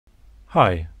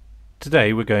Hi,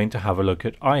 today we're going to have a look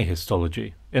at eye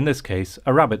histology, in this case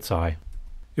a rabbit's eye.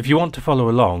 If you want to follow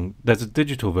along, there's a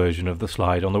digital version of the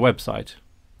slide on the website.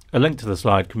 A link to the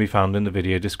slide can be found in the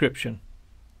video description.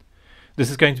 This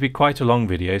is going to be quite a long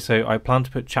video, so I plan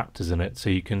to put chapters in it so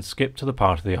you can skip to the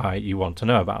part of the eye you want to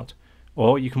know about,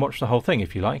 or you can watch the whole thing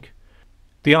if you like.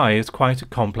 The eye is quite a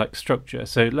complex structure,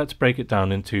 so let's break it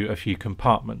down into a few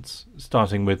compartments,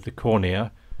 starting with the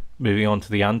cornea, moving on to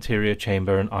the anterior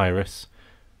chamber and iris,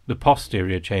 the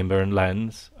posterior chamber and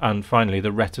lens, and finally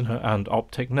the retina and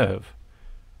optic nerve.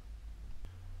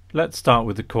 Let's start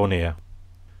with the cornea.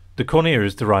 The cornea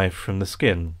is derived from the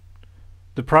skin.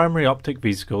 The primary optic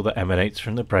vesicle that emanates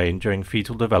from the brain during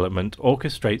fetal development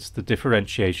orchestrates the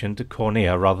differentiation to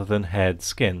cornea rather than haired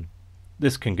skin.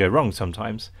 This can go wrong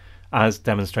sometimes, as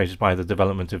demonstrated by the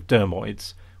development of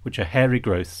dermoids, which are hairy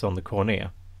growths on the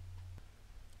cornea.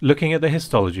 Looking at the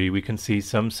histology, we can see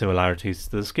some similarities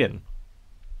to the skin.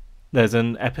 There's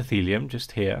an epithelium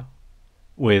just here,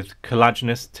 with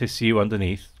collagenous tissue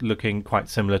underneath, looking quite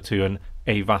similar to an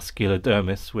avascular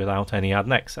dermis without any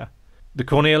adnexa. The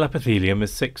corneal epithelium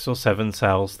is 6 or 7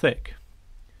 cells thick.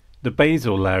 The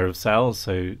basal layer of cells,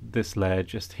 so this layer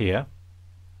just here,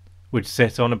 which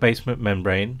sit on a basement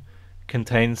membrane,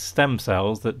 contains stem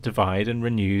cells that divide and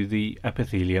renew the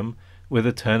epithelium with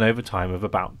a turnover time of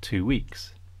about 2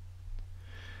 weeks.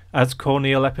 As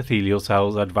corneal epithelial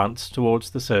cells advance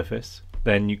towards the surface,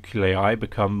 their nuclei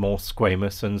become more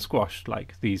squamous and squashed,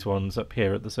 like these ones up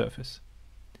here at the surface.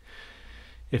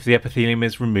 If the epithelium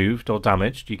is removed or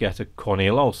damaged, you get a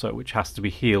corneal ulcer, which has to be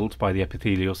healed by the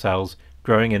epithelial cells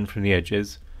growing in from the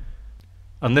edges,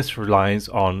 and this relies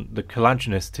on the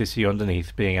collagenous tissue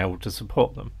underneath being able to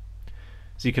support them.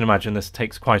 As you can imagine, this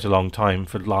takes quite a long time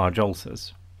for large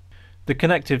ulcers. The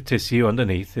connective tissue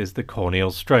underneath is the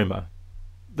corneal stroma.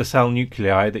 The cell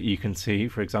nuclei that you can see,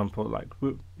 for example, like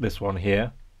this one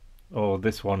here, or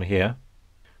this one here,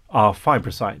 are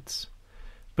fibrocytes.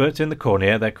 But in the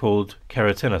cornea they're called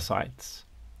keratinocytes.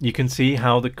 You can see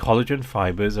how the collagen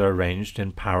fibers are arranged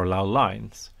in parallel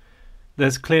lines.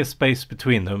 There's clear space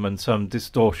between them and some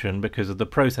distortion because of the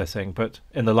processing, but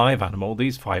in the live animal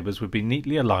these fibers would be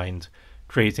neatly aligned,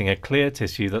 creating a clear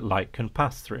tissue that light can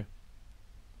pass through.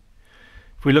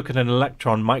 If we look at an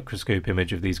electron microscope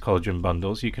image of these collagen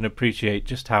bundles, you can appreciate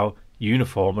just how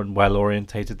uniform and well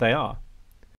orientated they are.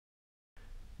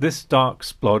 This dark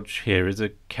splodge here is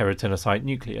a keratinocyte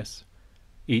nucleus.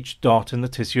 Each dot in the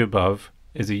tissue above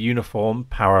is a uniform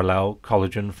parallel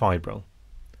collagen fibril.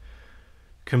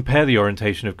 Compare the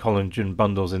orientation of collagen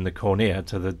bundles in the cornea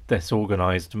to the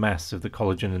disorganized mess of the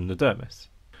collagen in the dermis.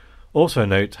 Also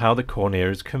note how the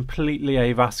cornea is completely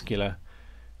avascular.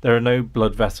 There are no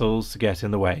blood vessels to get in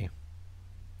the way.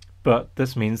 But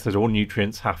this means that all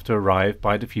nutrients have to arrive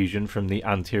by diffusion from the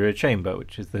anterior chamber,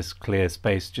 which is this clear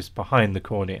space just behind the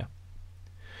cornea.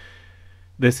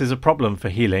 This is a problem for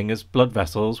healing, as blood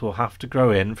vessels will have to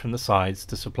grow in from the sides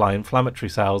to supply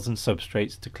inflammatory cells and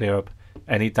substrates to clear up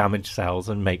any damaged cells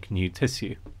and make new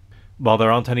tissue. While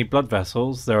there aren't any blood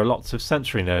vessels, there are lots of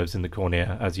sensory nerves in the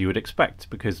cornea, as you would expect,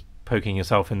 because poking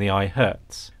yourself in the eye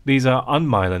hurts. These are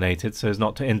unmyelinated so as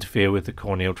not to interfere with the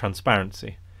corneal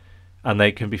transparency, and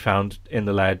they can be found in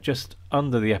the layer just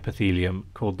under the epithelium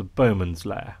called the Bowman's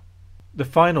layer. The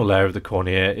final layer of the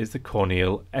cornea is the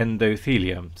corneal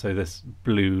endothelium, so this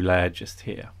blue layer just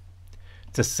here.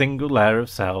 It's a single layer of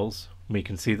cells. We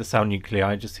can see the cell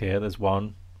nuclei just here. There's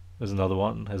one, there's another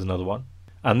one, there's another one.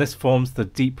 And this forms the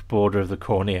deep border of the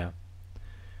cornea.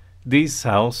 These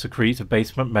cells secrete a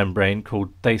basement membrane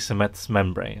called Descemet's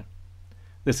membrane.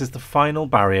 This is the final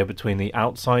barrier between the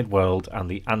outside world and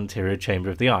the anterior chamber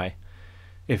of the eye.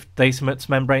 If Descemet's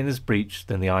membrane is breached,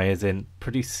 then the eye is in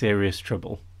pretty serious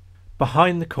trouble.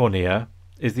 Behind the cornea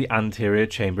is the anterior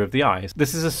chamber of the eye.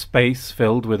 This is a space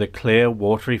filled with a clear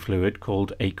watery fluid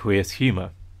called aqueous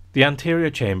humor. The anterior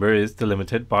chamber is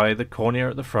delimited by the cornea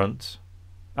at the front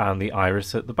and the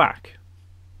iris at the back.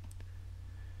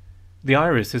 The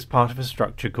iris is part of a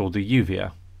structure called the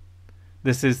uvea.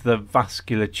 This is the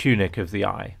vascular tunic of the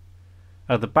eye.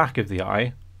 At the back of the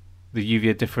eye, the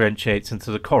uvea differentiates into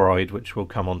the choroid, which we'll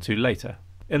come on to later.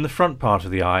 In the front part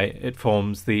of the eye, it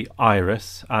forms the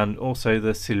iris and also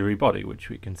the ciliary body, which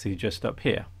we can see just up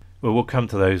here. Well, we'll come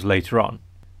to those later on.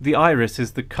 The iris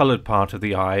is the coloured part of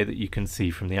the eye that you can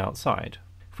see from the outside.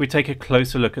 If we take a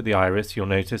closer look at the iris, you'll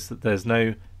notice that there's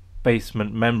no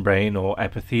basement membrane or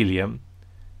epithelium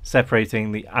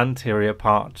separating the anterior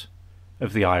part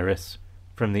of the iris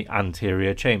from the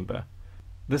anterior chamber.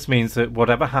 This means that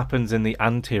whatever happens in the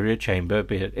anterior chamber,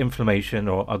 be it inflammation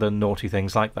or other naughty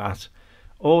things like that,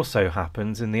 also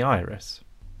happens in the iris.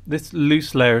 This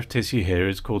loose layer of tissue here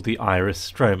is called the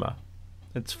iris stroma.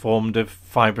 It's formed of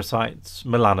fibrocytes,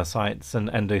 melanocytes, and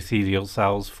endothelial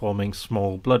cells forming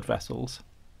small blood vessels.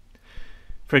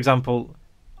 For example,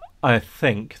 I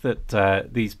think that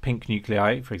these pink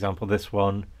nuclei, for example this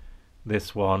one,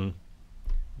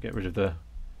 get rid of the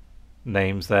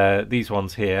names there, these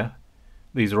ones here,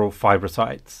 these are all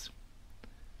fibrocytes.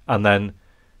 And then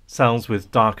cells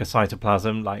with darker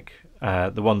cytoplasm, like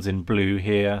the ones in blue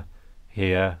here,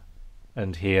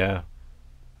 and here,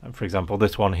 and for example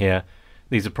this one here,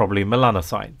 these are probably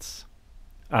melanocytes.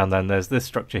 And then there's this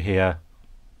structure here,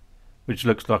 which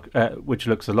looks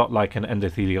a lot like an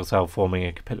endothelial cell forming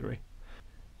a capillary.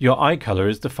 Your eye colour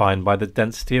is defined by the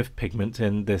density of pigment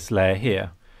in this layer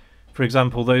here. For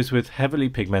example, those with heavily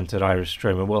pigmented iris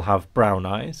stroma will have brown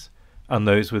eyes, and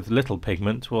those with little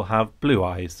pigment will have blue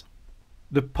eyes.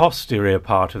 The posterior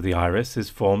part of the iris is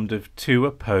formed of two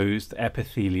opposed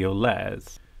epithelial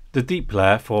layers. The deep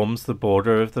layer forms the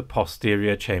border of the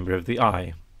posterior chamber of the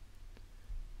eye.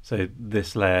 So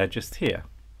this layer just here.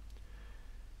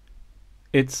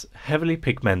 It's heavily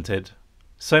pigmented,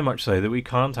 so much so that we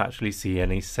can't actually see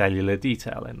any cellular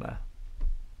detail in there.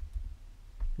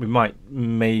 We might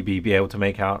maybe be able to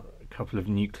make out a couple of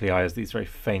nuclei as these very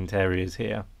faint areas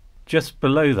here. Just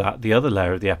below that, the other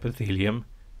layer of the epithelium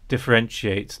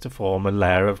differentiates to form a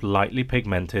layer of lightly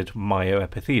pigmented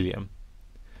myoepithelium.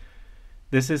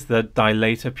 This is the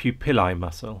dilator pupillae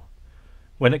muscle.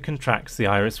 When it contracts, the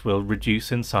iris will reduce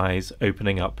in size,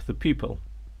 opening up the pupil.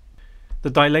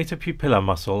 The dilator pupilla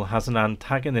muscle has an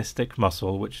antagonistic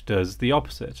muscle which does the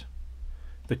opposite,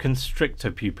 the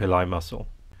constrictor pupillae muscle.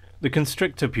 The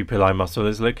constrictor pupillae muscle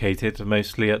is located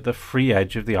mostly at the free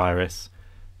edge of the iris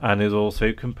and is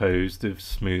also composed of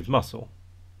smooth muscle.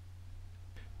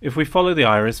 If we follow the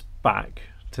iris back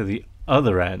to the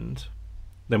other end,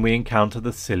 then we encounter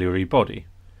the ciliary body.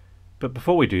 But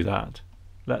before we do that,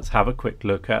 let's have a quick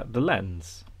look at the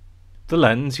lens. The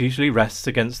lens usually rests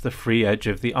against the free edge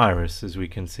of the iris, as we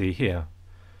can see here,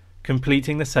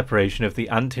 completing the separation of the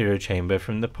anterior chamber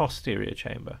from the posterior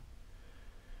chamber.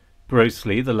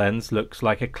 Grossly, the lens looks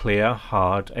like a clear,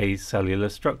 hard, acellular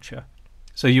structure,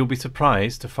 so you'll be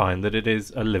surprised to find that it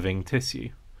is a living tissue.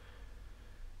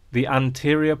 The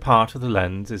anterior part of the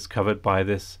lens is covered by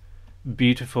this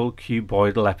beautiful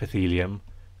cuboidal epithelium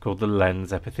called the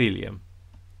lens epithelium.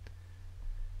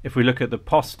 If we look at the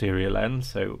posterior lens,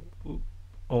 so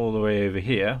all the way over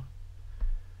here,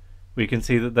 we can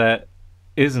see that there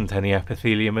isn't any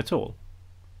epithelium at all.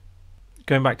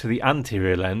 Going back to the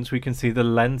anterior lens, we can see the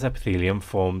lens epithelium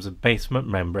forms a basement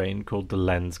membrane called the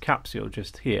lens capsule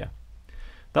just here.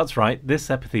 That's right, this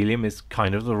epithelium is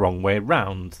kind of the wrong way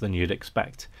round than you'd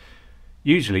expect.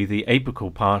 Usually the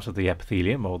apical part of the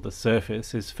epithelium, or the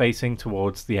surface, is facing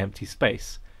towards the empty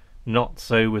space. Not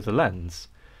so with the lens.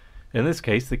 In this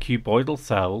case, the cuboidal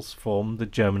cells form the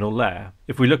germinal layer.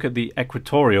 If we look at the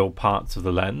equatorial parts of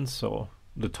the lens, or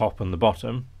the top and the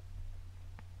bottom,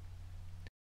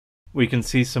 we can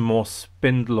see some more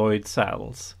spindloid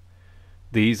cells.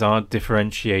 These are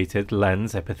differentiated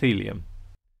lens epithelium.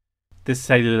 This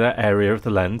cellular area of the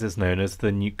lens is known as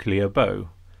the nuclear bow.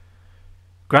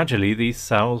 Gradually, these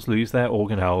cells lose their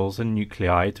organelles and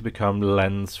nuclei to become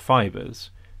lens fibers,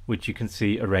 which you can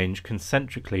see arranged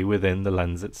concentrically within the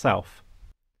lens itself.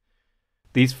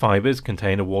 These fibers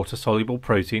contain a water-soluble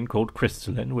protein called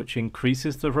crystallin, which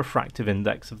increases the refractive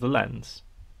index of the lens.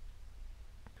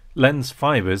 Lens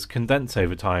fibers condense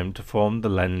over time to form the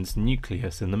lens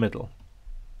nucleus in the middle.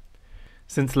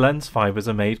 Since lens fibers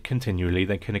are made continually,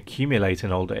 they can accumulate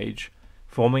in old age,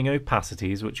 forming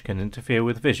opacities which can interfere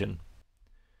with vision.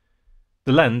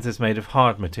 The lens is made of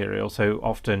hard material, so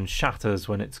often shatters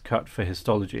when it's cut for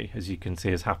histology, as you can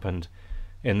see has happened.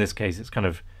 In this case, it's kind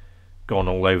of gone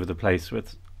all over the place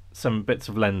with some bits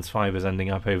of lens fibers ending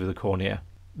up over the cornea.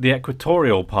 The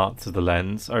equatorial parts of the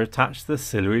lens are attached to the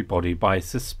ciliary body by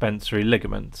suspensory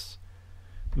ligaments.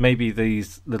 Maybe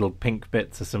these little pink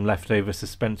bits are some leftover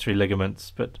suspensory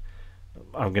ligaments, but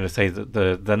I'm going to say that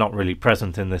they're not really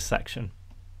present in this section.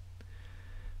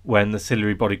 When the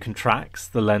ciliary body contracts,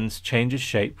 the lens changes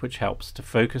shape, which helps to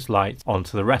focus light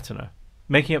onto the retina.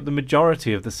 Making up the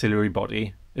majority of the ciliary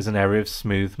body is an area of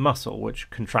smooth muscle, which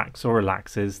contracts or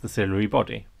relaxes the ciliary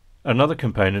body. Another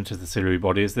component of the ciliary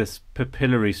body is this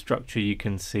papillary structure you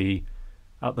can see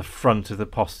at the front of the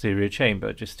posterior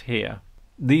chamber, just here.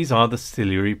 These are the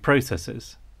ciliary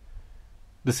processes.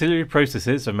 The ciliary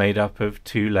processes are made up of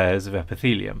two layers of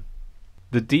epithelium.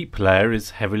 The deep layer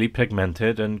is heavily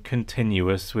pigmented and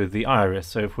continuous with the iris,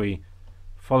 so if we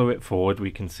follow it forward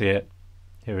we can see it.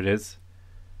 Here it is.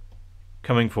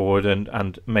 coming forward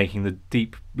and making the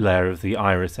deep layer of the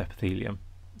iris epithelium.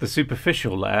 The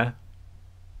superficial layer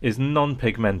is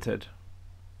non-pigmented,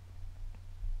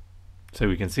 so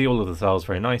we can see all of the cells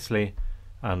very nicely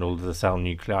and all of the cell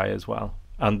nuclei as well.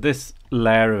 And this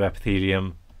layer of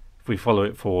epithelium, if we follow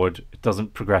it forward, it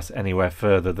doesn't progress anywhere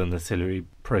further than the ciliary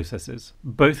processes.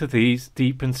 Both of these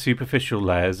deep and superficial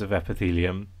layers of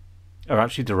epithelium are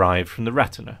actually derived from the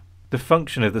retina. The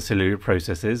function of the ciliary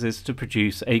processes is to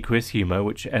produce aqueous humour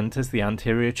which enters the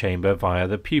anterior chamber via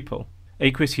the pupil.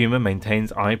 Aqueous humour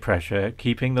maintains eye pressure,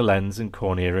 keeping the lens and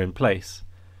cornea in place,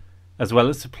 as well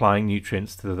as supplying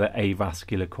nutrients to the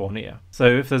avascular cornea. So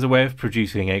if there's a way of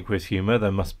producing aqueous humour,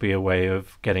 there must be a way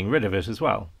of getting rid of it as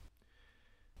well.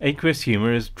 Aqueous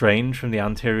humour is drained from the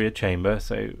anterior chamber,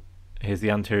 so here's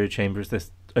the anterior chamber, is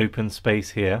this open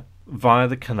space here, via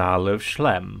the canal of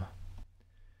Schlemm.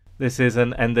 This is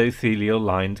an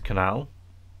endothelial-lined canal.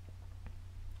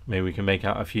 Maybe we can make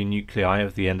out a few nuclei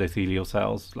of the endothelial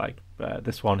cells, like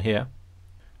this one here.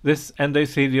 This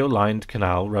endothelial-lined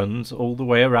canal runs all the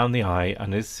way around the eye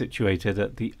and is situated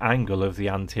at the angle of the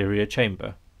anterior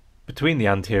chamber. Between the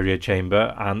anterior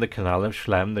chamber and the canal of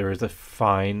Schlemm there is a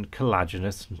fine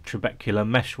collagenous trabecular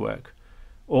meshwork,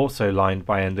 also lined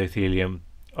by endothelium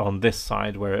on this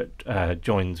side where it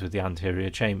joins with the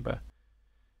anterior chamber.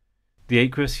 The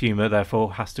aqueous humour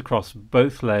therefore has to cross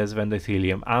both layers of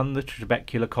endothelium and the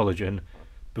trabecular collagen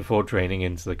before draining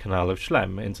into the canal of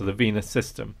Schlemm, into the venous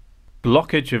system.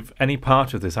 Blockage of any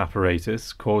part of this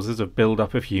apparatus causes a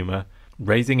build-up of humour,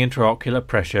 raising intraocular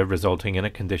pressure, resulting in a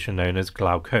condition known as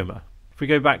glaucoma. If we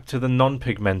go back to the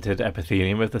non-pigmented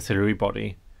epithelium of the ciliary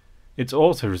body, it's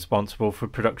also responsible for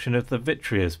production of the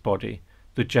vitreous body,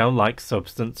 the gel-like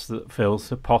substance that fills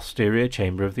the posterior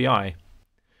chamber of the eye.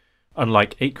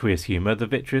 Unlike aqueous humour, the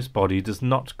vitreous body does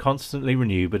not constantly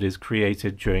renew but is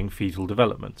created during fetal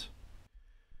development.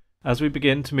 As we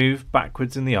begin to move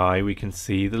backwards in the eye, we can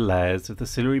see the layers of the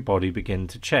ciliary body begin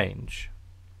to change.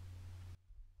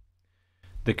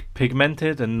 The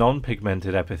pigmented and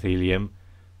non-pigmented epithelium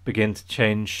begin to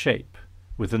change shape,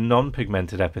 with the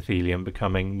non-pigmented epithelium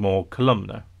becoming more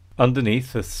columnar.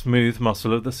 Underneath, the smooth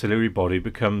muscle of the ciliary body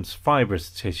becomes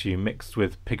fibrous tissue mixed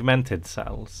with pigmented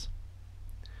cells.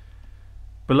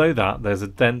 Below that, there's a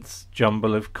dense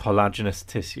jumble of collagenous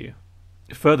tissue.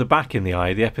 Further back in the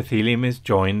eye, the epithelium is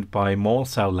joined by more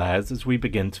cell layers as we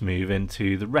begin to move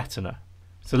into the retina.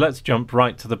 So let's jump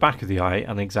right to the back of the eye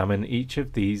and examine each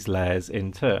of these layers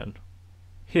in turn.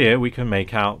 Here we can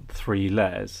make out three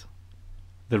layers: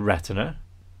 the retina,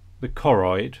 the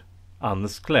choroid, and the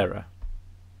sclera.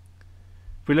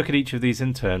 If we look at each of these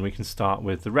in turn, we can start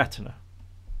with the retina.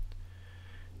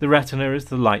 The retina is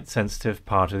the light-sensitive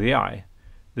part of the eye.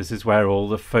 This is where all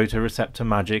the photoreceptor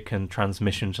magic and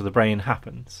transmission to the brain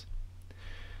happens.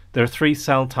 There are three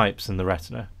cell types in the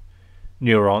retina: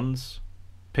 neurons,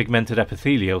 pigmented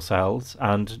epithelial cells,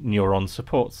 and neuron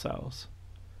support cells.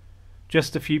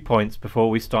 Just a few points before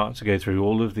we start to go through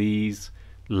all of these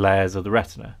layers of the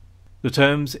retina. The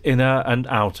terms inner and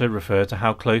outer refer to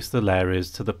how close the layer is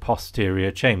to the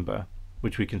posterior chamber,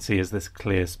 which we can see as this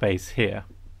clear space here.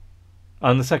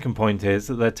 And the second point is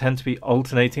that there tend to be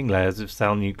alternating layers of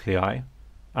cell nuclei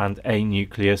and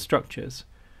anuclear structures.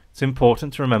 It's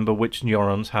important to remember which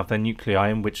neurons have their nuclei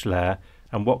in which layer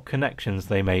and what connections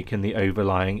they make in the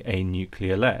overlying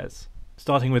anuclear layers.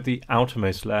 Starting with the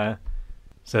outermost layer,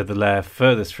 so the layer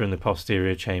furthest from the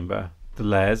posterior chamber, the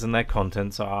layers and their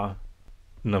contents are: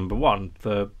 number 1,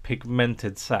 the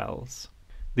pigmented cells.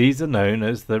 These are known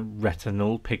as the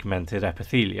retinal pigmented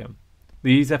epithelium.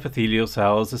 These epithelial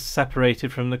cells are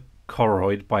separated from the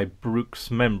choroid by Bruch's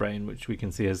membrane, which we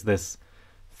can see as this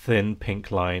thin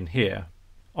pink line here.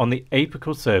 On the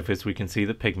apical surface we can see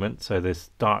the pigment, so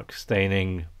this dark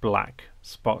staining black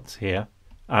spots here,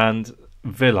 and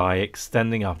villi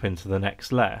extending up into the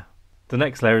next layer. The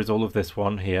next layer is all of this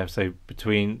one here, so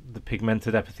between the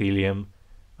pigmented epithelium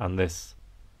and this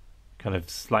kind of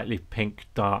slightly pink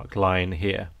dark line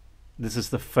here. This is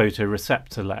the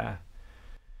photoreceptor layer.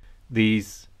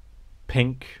 These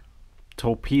pink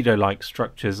torpedo-like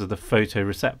structures are the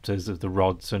photoreceptors of the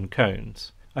rods and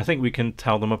cones. I think we can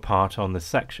tell them apart on this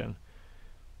section.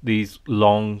 These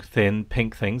long, thin,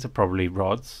 pink things are probably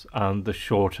rods, and the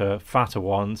shorter, fatter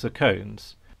ones are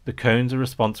cones. The cones are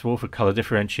responsible for colour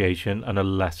differentiation and are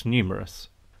less numerous.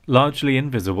 Largely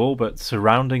invisible, but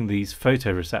surrounding these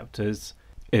photoreceptors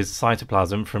is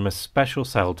cytoplasm from a special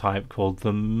cell type called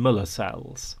the Muller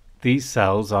cells. These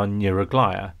cells are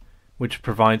neuroglia, which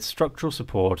provide structural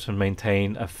support and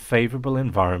maintain a favourable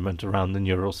environment around the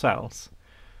neural cells.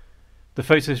 The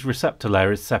photoreceptor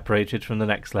layer is separated from the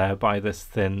next layer by this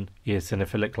thin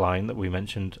eosinophilic line that we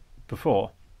mentioned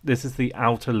before. This is the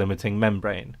outer limiting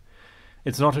membrane.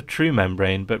 It's not a true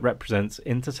membrane, but represents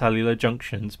intercellular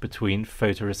junctions between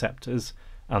photoreceptors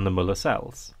and the Muller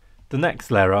cells. The next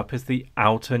layer up is the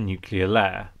outer nuclear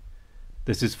layer.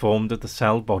 This is formed of the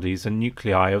cell bodies and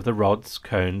nuclei of the rods,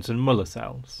 cones and Muller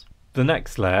cells. The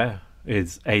next layer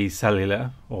is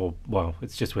acellular, or well,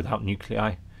 it's just without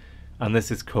nuclei, and this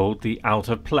is called the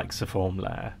outer plexiform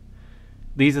layer.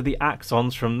 These are the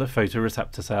axons from the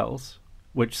photoreceptor cells,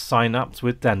 which synapse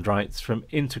with dendrites from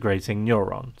integrating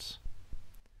neurons.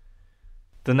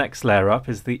 The next layer up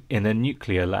is the inner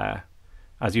nuclear layer.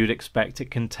 As you'd expect,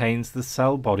 it contains the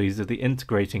cell bodies of the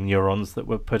integrating neurons that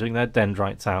were putting their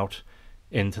dendrites out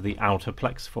into the outer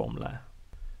plexiform layer.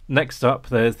 Next up,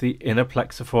 there's the inner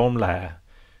plexiform layer.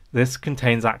 This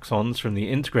contains axons from the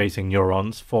integrating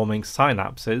neurons forming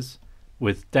synapses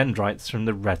with dendrites from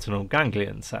the retinal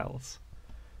ganglion cells.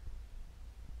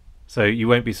 So you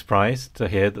won't be surprised to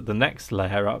hear that the next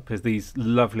layer up is these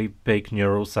lovely big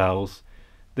neural cells.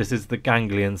 This is the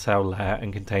ganglion cell layer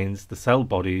and contains the cell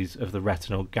bodies of the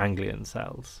retinal ganglion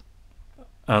cells.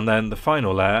 And then the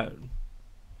final layer,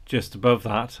 just above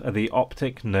that, are the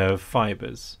optic nerve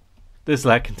fibers. This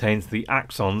layer contains the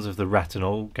axons of the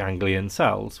retinal ganglion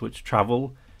cells, which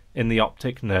travel in the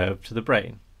optic nerve to the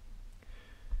brain.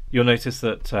 You'll notice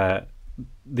that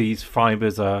these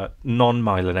fibers are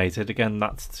non-myelinated. Again,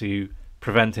 that's to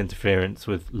prevent interference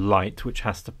with light, which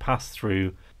has to pass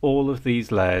through all of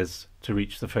these layers to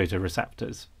reach the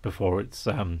photoreceptors before it's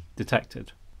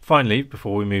detected. Finally,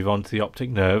 before we move on to the optic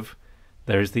nerve,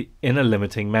 there is the inner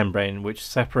limiting membrane, which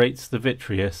separates the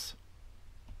vitreous,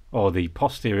 or the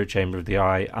posterior chamber of the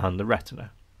eye, and the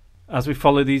retina. As we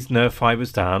follow these nerve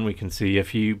fibers down, we can see a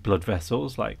few blood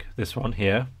vessels, like this one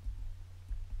here.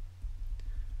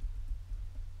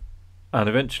 And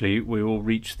eventually we will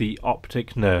reach the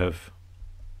optic nerve.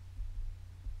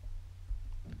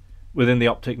 Within the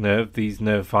optic nerve, these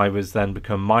nerve fibers then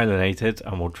become myelinated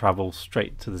and will travel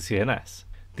straight to the CNS.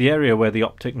 The area where the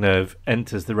optic nerve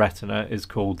enters the retina is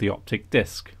called the optic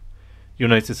disc. You'll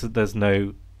notice that there's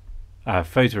no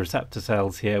photoreceptor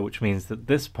cells here, which means that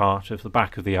this part of the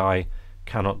back of the eye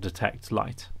cannot detect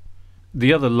light.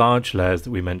 The other large layers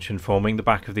that we mentioned forming the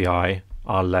back of the eye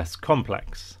are less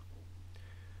complex.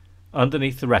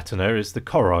 Underneath the retina is the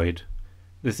choroid.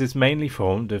 This is mainly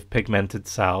formed of pigmented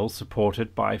cells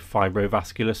supported by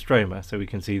fibrovascular stroma. So we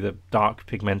can see the dark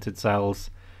pigmented cells.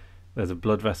 There's a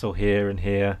blood vessel here and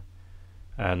here,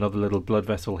 another little blood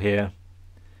vessel here,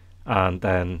 and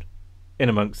then in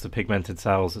amongst the pigmented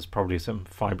cells there's probably some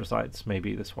fibrocytes,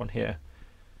 maybe this one here,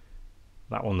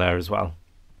 that one there as well.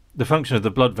 The function of the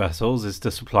blood vessels is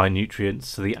to supply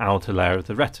nutrients to the outer layer of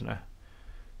the retina.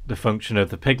 The function of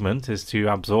the pigment is to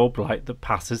absorb light that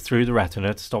passes through the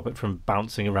retina to stop it from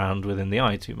bouncing around within the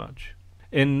eye too much.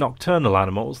 In nocturnal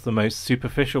animals, the most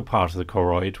superficial part of the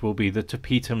choroid will be the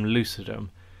tapetum lucidum,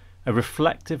 a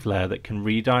reflective layer that can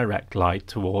redirect light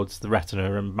towards the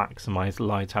retina and maximize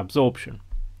light absorption.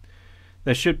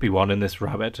 There should be one in this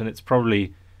rabbit, and it's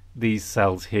probably these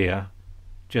cells here,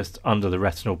 just under the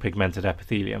retinal pigmented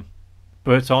epithelium.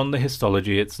 But on the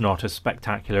histology it's not as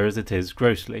spectacular as it is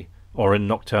grossly, or in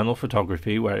nocturnal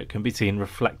photography where it can be seen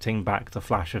reflecting back the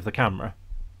flash of the camera.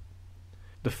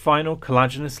 The final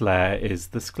collagenous layer is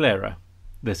the sclera.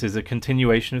 This is a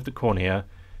continuation of the cornea,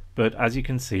 but as you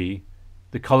can see,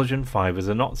 the collagen fibers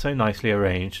are not so nicely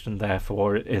arranged and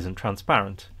therefore it isn't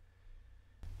transparent.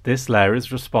 This layer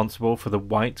is responsible for the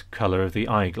white colour of the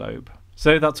eye globe.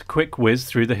 So that's a quick whiz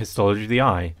through the histology of the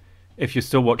eye. If you're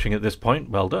still watching at this point,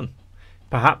 well done.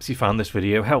 Perhaps you found this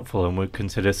video helpful and would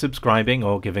consider subscribing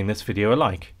or giving this video a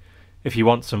like. If you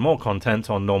want some more content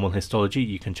on normal histology,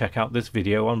 you can check out this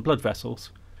video on blood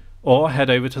vessels. Or head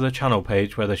over to the channel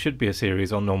page where there should be a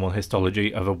series on normal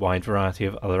histology of a wide variety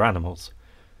of other animals.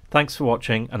 Thanks for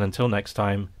watching, and until next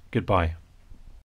time, goodbye.